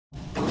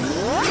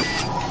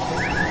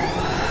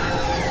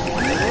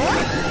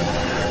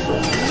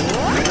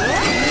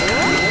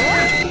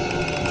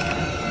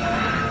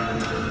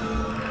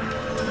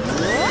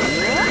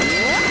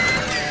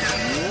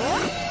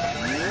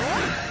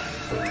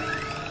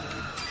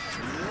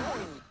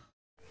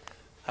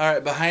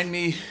Alright, behind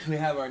me we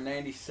have our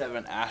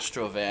 97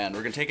 Astro van.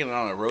 We're going to take it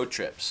on a road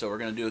trip, so we're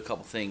going to do a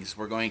couple things.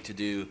 We're going to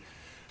do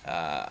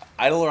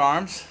idler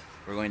arms,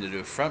 we're going to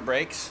do front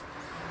brakes,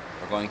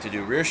 we're going to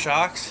do rear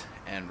shocks,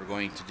 and we're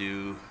going to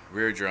do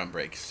rear drum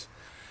brakes.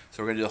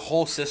 So we're going to do the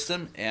whole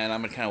system, and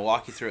I'm going to kind of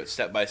walk you through it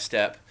step by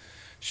step,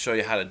 show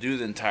you how to do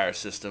the entire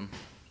system.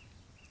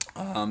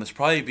 It's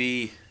probably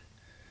be,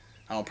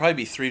 probably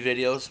be 3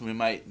 videos. We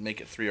might make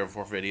it 3 or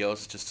 4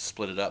 videos just to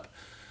split it up.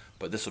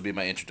 But this will be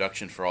my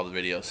introduction for all the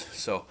videos.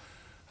 So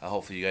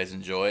hopefully you guys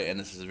enjoy, and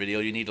this is a video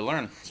you need to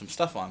learn some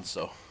stuff on.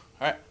 So,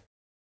 alright.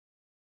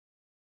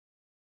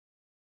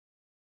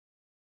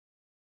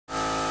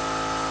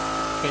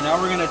 Okay,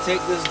 now we're going to take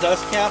this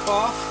dust cap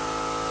off.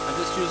 I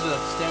just use a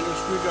standard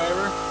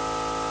screwdriver,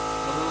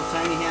 a little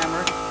tiny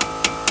hammer.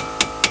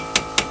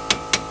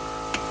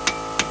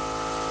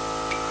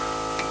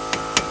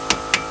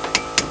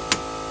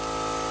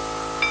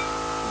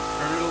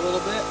 Turn it a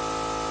little bit.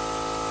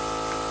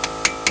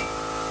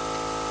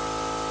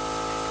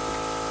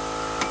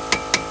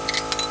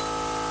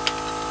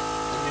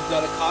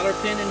 Got a cotter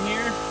pin in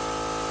here,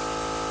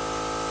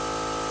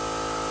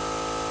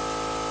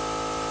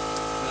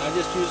 and I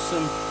just use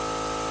some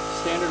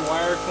standard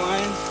wire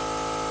twines.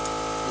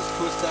 Just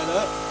twist that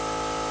up.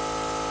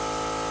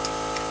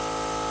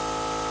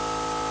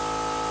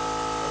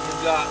 And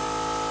you've got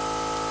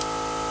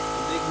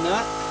a big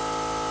nut.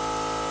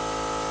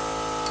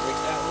 Break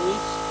that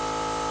loose.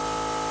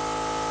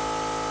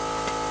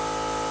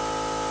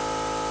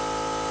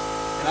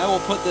 And I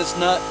will put this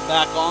nut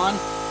back on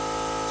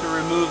to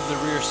remove the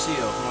rear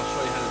seal, and I'll show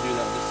you how to do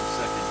that in just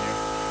a second here.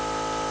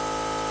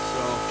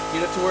 So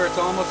get it to where it's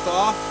almost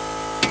off,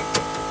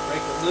 break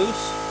it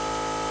loose,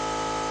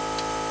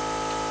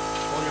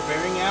 pull your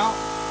bearing out,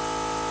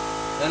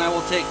 then I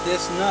will take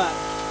this nut,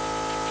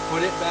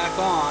 put it back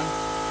on.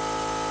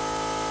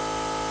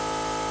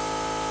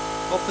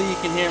 Hopefully you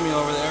can hear me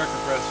over the air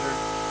compressor.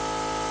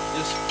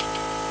 Just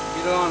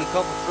get it on a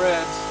couple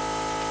threads,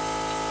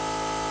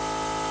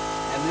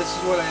 and this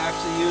is what I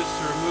actually use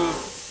to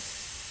remove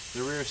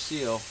the rear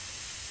seal.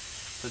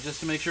 So just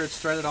to make sure it's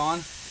threaded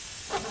on,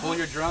 pull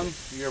your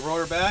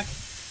rotor back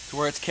to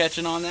where it's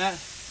catching on that,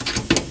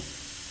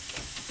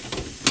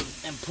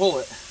 and pull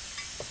it.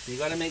 You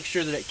got to make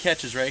sure that it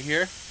catches right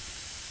here,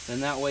 then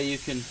that way you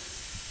can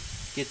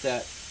get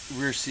that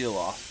rear seal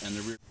off. And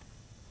the rear.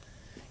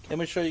 Let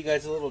me show you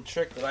guys a little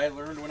trick that I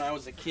learned when I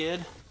was a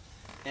kid,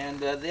 and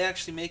they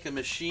actually make a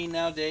machine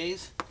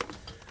nowadays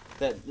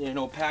that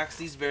packs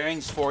these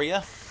bearings for you.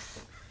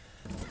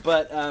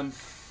 But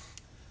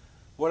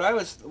what I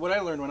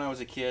learned when I was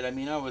a kid, I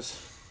don't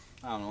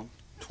know,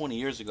 20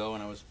 years ago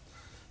when I was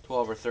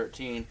 12 or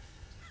 13,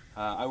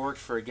 I worked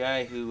for a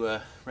guy who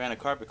ran a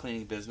carpet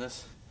cleaning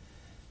business,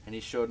 and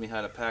he showed me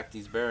how to pack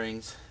these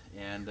bearings,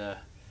 and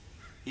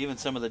even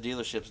some of the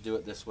dealerships do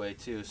it this way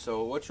too.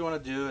 So what you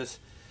want to do is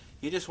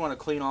you just want to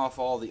clean off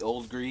all the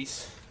old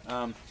grease.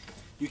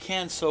 You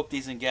can soak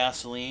these in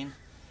gasoline.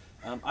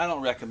 I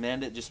don't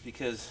recommend it just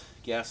because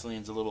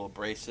gasoline's a little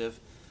abrasive,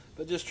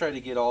 but just try to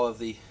get all of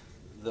the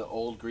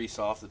old grease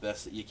off the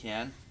best that you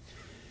can.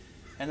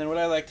 And then what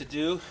I like to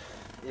do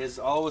is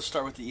always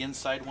start with the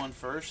inside one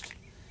first,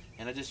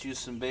 and I just use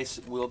some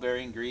basic wheel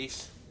bearing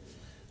grease.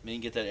 You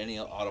can get that at any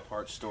auto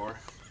parts store.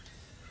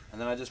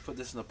 And then I just put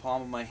this in the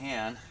palm of my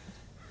hand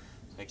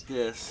like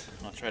this.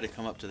 I'll try to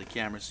come up to the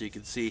camera so you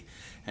can see,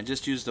 and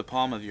just use the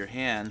palm of your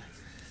hand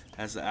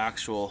as the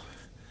actual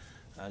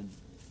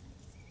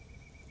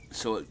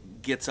so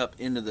it gets up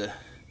into the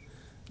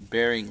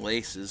bearing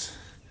laces,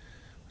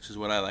 which is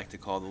what I like to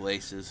call the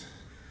laces.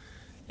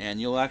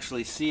 And you'll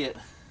actually see it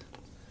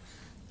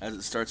as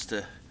it starts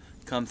to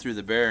come through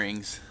the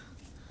bearings.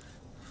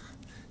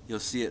 You'll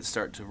see it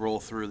start to roll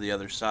through the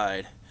other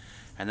side,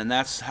 and then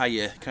that's how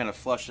you kind of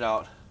flush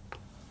out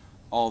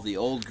all the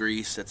old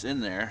grease that's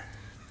in there,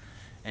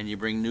 and you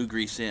bring new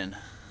grease in.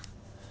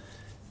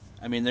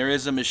 I mean, there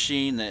is a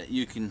machine that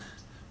you can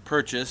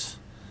purchase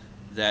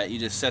that you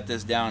just set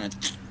this down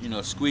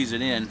and squeeze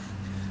it in.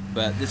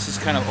 But this is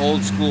kind of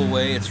old school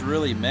way. It's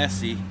really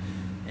messy,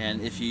 and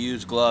if you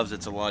use gloves,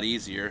 it's a lot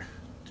easier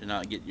to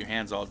not get your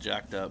hands all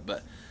jacked up.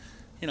 But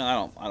I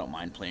don't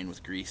mind playing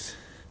with grease.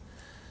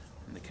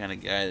 I'm the kind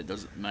of guy that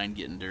doesn't mind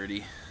getting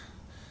dirty.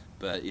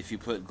 But if you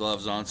put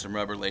gloves on, some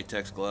rubber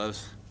latex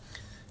gloves,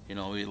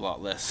 it'll be a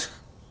lot less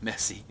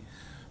messy.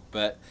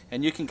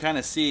 And you can kind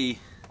of see.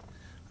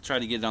 I'll try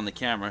to get it on the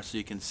camera so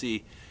you can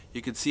see.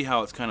 You can see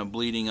how it's kind of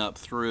bleeding up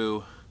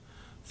through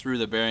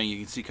the bearing. You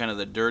can see kind of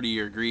the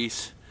dirtier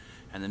grease,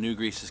 and the new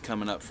grease is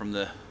coming up from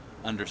the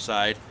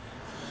underside.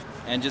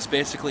 And just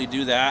basically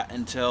do that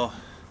until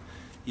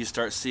you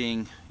start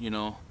seeing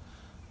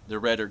the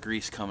redder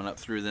grease coming up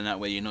through. Then that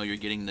way you're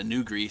getting the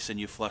new grease and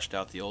you flushed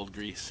out the old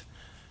grease.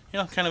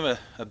 Kind of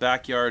a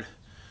backyard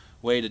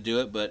way to do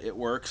it, but it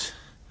works.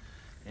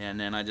 And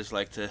then I just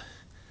like to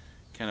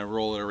kind of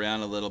roll it around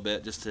a little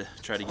bit just to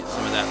try to get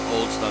some of that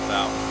old stuff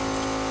out.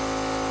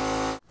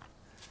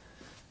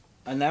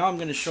 And now I'm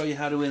going to show you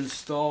how to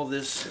install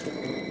this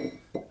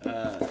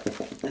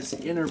this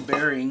inner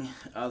bearing.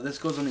 This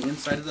goes on the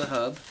inside of the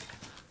hub.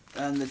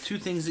 And the two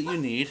things that you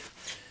need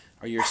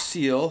are your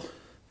seal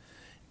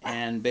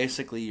and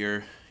basically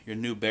your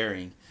new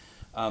bearing.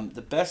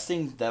 The best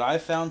thing that I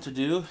found to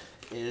do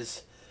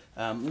is,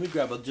 let me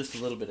grab just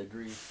a little bit of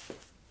grease.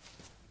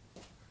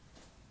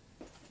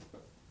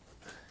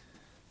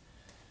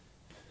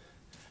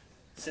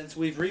 Since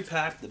we've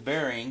repacked the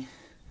bearing,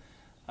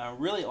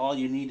 really all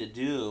you need to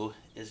do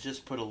is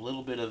just put a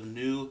little bit of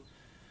new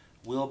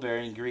wheel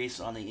bearing grease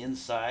on the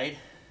inside,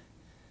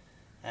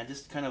 and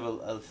just kind of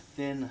a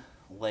thin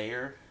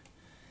layer.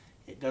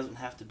 It doesn't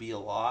have to be a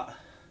lot,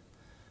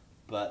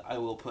 but I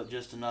will put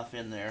just enough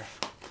in there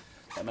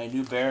that my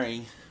new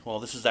bearing, well,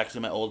 this is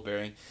actually my old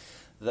bearing.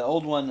 The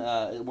old one,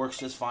 it works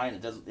just fine.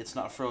 It's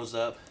not froze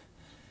up,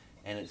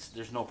 and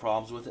there's no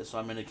problems with it, so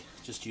I'm going to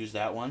just use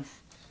that one.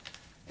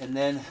 And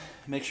then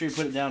make sure you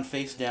put it down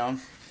face down.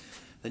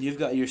 Then you've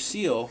got your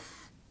seal.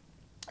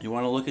 You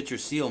want to look at your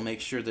seal,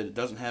 make sure that it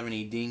doesn't have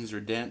any dings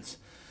or dents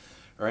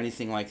or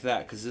anything like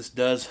that, because this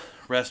does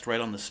rest right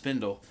on the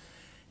spindle,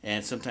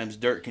 and sometimes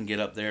dirt can get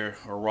up there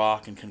or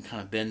rock and can kind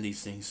of bend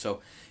these things.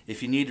 So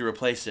if you need to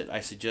replace it,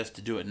 I suggest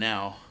to do it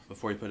now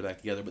before you put it back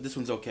together. But this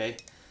one's okay.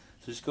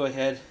 So just go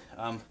ahead,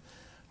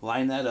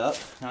 line that up.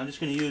 Now I'm just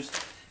going to use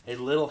a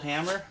little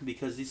hammer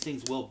because these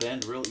things will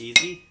bend real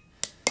easy.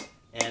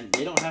 And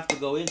they don't have to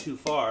go in too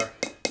far,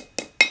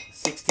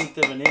 1/16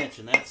 of an inch,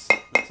 and that's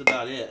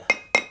about it.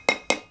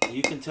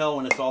 You can tell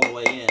when it's all the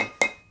way in.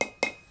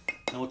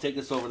 And we'll take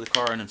this over to the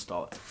car and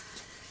install it.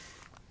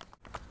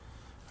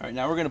 Alright,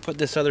 now we're going to put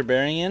this other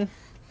bearing in,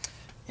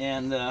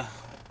 and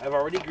I've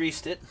already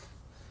greased it,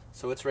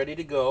 so it's ready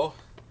to go.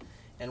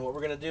 And what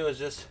we're going to do is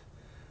just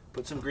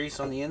put some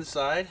grease on the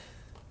inside.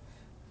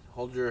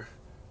 Hold your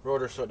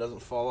rotor so it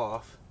doesn't fall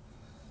off.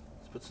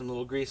 Let's put some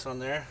little grease on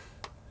there.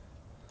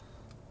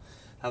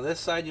 Now this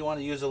side you want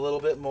to use a little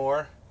bit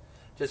more,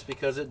 just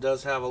because it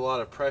does have a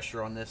lot of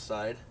pressure on this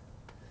side.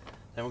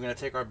 Then we're going to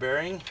take our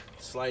bearing,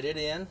 slide it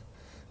in,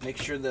 make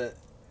sure the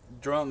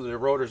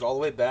rotor's all the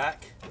way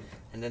back,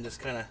 and then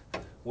just kind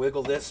of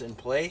wiggle this in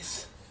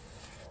place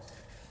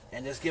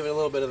and just give it a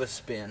little bit of a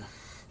spin.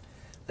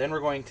 Then we're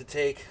going to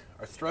take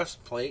our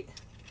thrust plate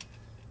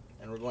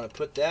and we're going to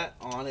put that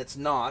on. It's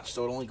notched,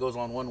 so it only goes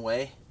on one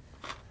way.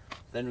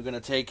 Then we're going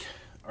to take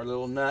our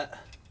little nut.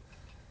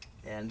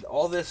 And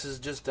all this is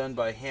just done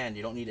by hand.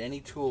 You don't need any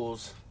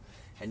tools,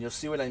 and you'll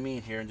see what I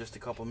mean here in just a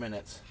couple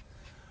minutes.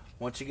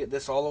 Once you get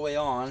this all the way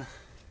on,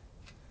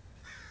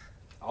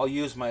 I'll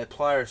use my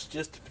pliers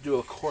just to do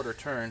a quarter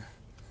turn,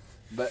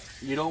 but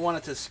you don't want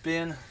it to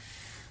spin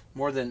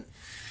more than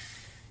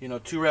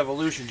 2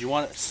 revolutions. You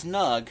want it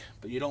snug,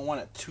 but you don't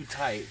want it too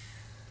tight.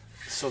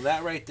 So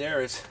that right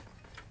there is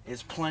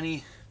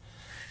plenty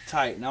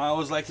tight. Now I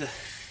always like to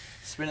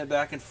spin it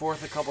back and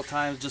forth a couple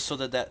times just so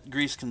that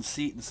grease can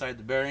seat inside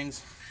the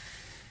bearings,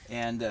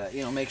 and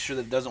make sure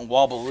that it doesn't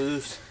wobble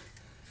loose.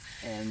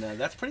 And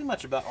that's pretty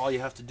much about all you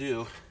have to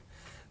do.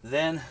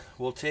 Then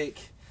we'll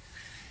take,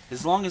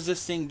 as long as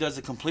this thing does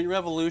a complete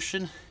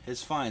revolution,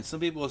 is fine. Some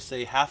people will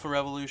say half a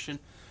revolution.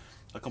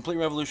 A complete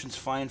revolution is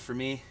fine for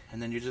me.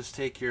 And then you just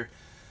take your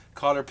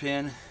cotter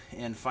pin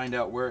and find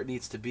out where it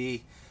needs to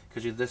be,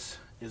 because this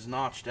is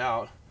notched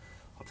out.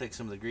 I'll take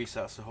some of the grease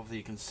out so hopefully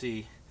you can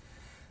see.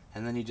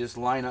 And then you just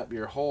line up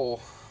your hole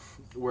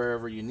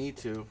wherever you need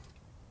to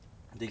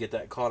get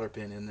that cotter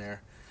pin in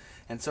there.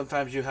 And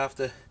sometimes you have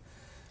to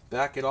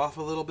back it off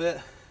a little bit,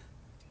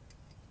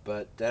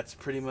 but that's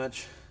pretty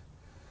much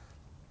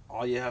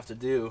all you have to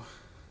do.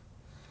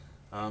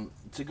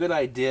 It's a good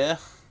idea,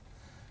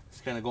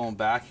 just kind of going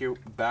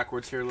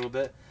backwards here a little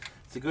bit.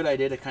 It's a good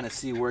idea to kind of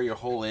see where your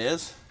hole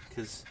is,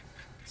 because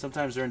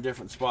sometimes they're in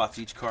different spots.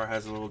 Each car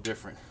has a little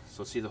different.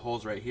 So see, the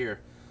hole's right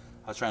here.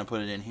 I was trying to put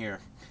it in here.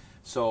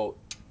 So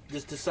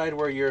just decide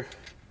where your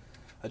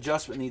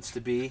adjustment needs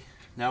to be.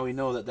 Now we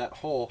know that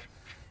hole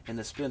in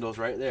the spindle is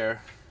right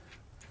there.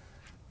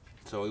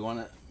 So we want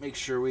to make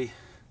sure we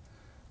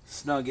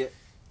snug it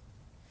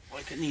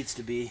like it needs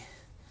to be.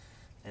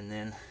 And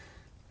then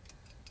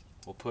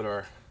we'll put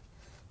our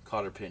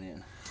cotter pin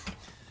in.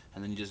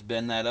 And then you just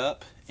bend that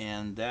up,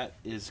 and that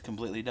is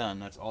completely done.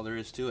 That's all there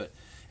is to it.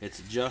 It's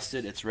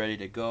adjusted, it's ready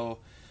to go.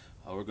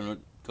 We're going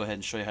to go ahead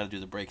and show you how to do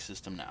the brake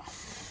system now.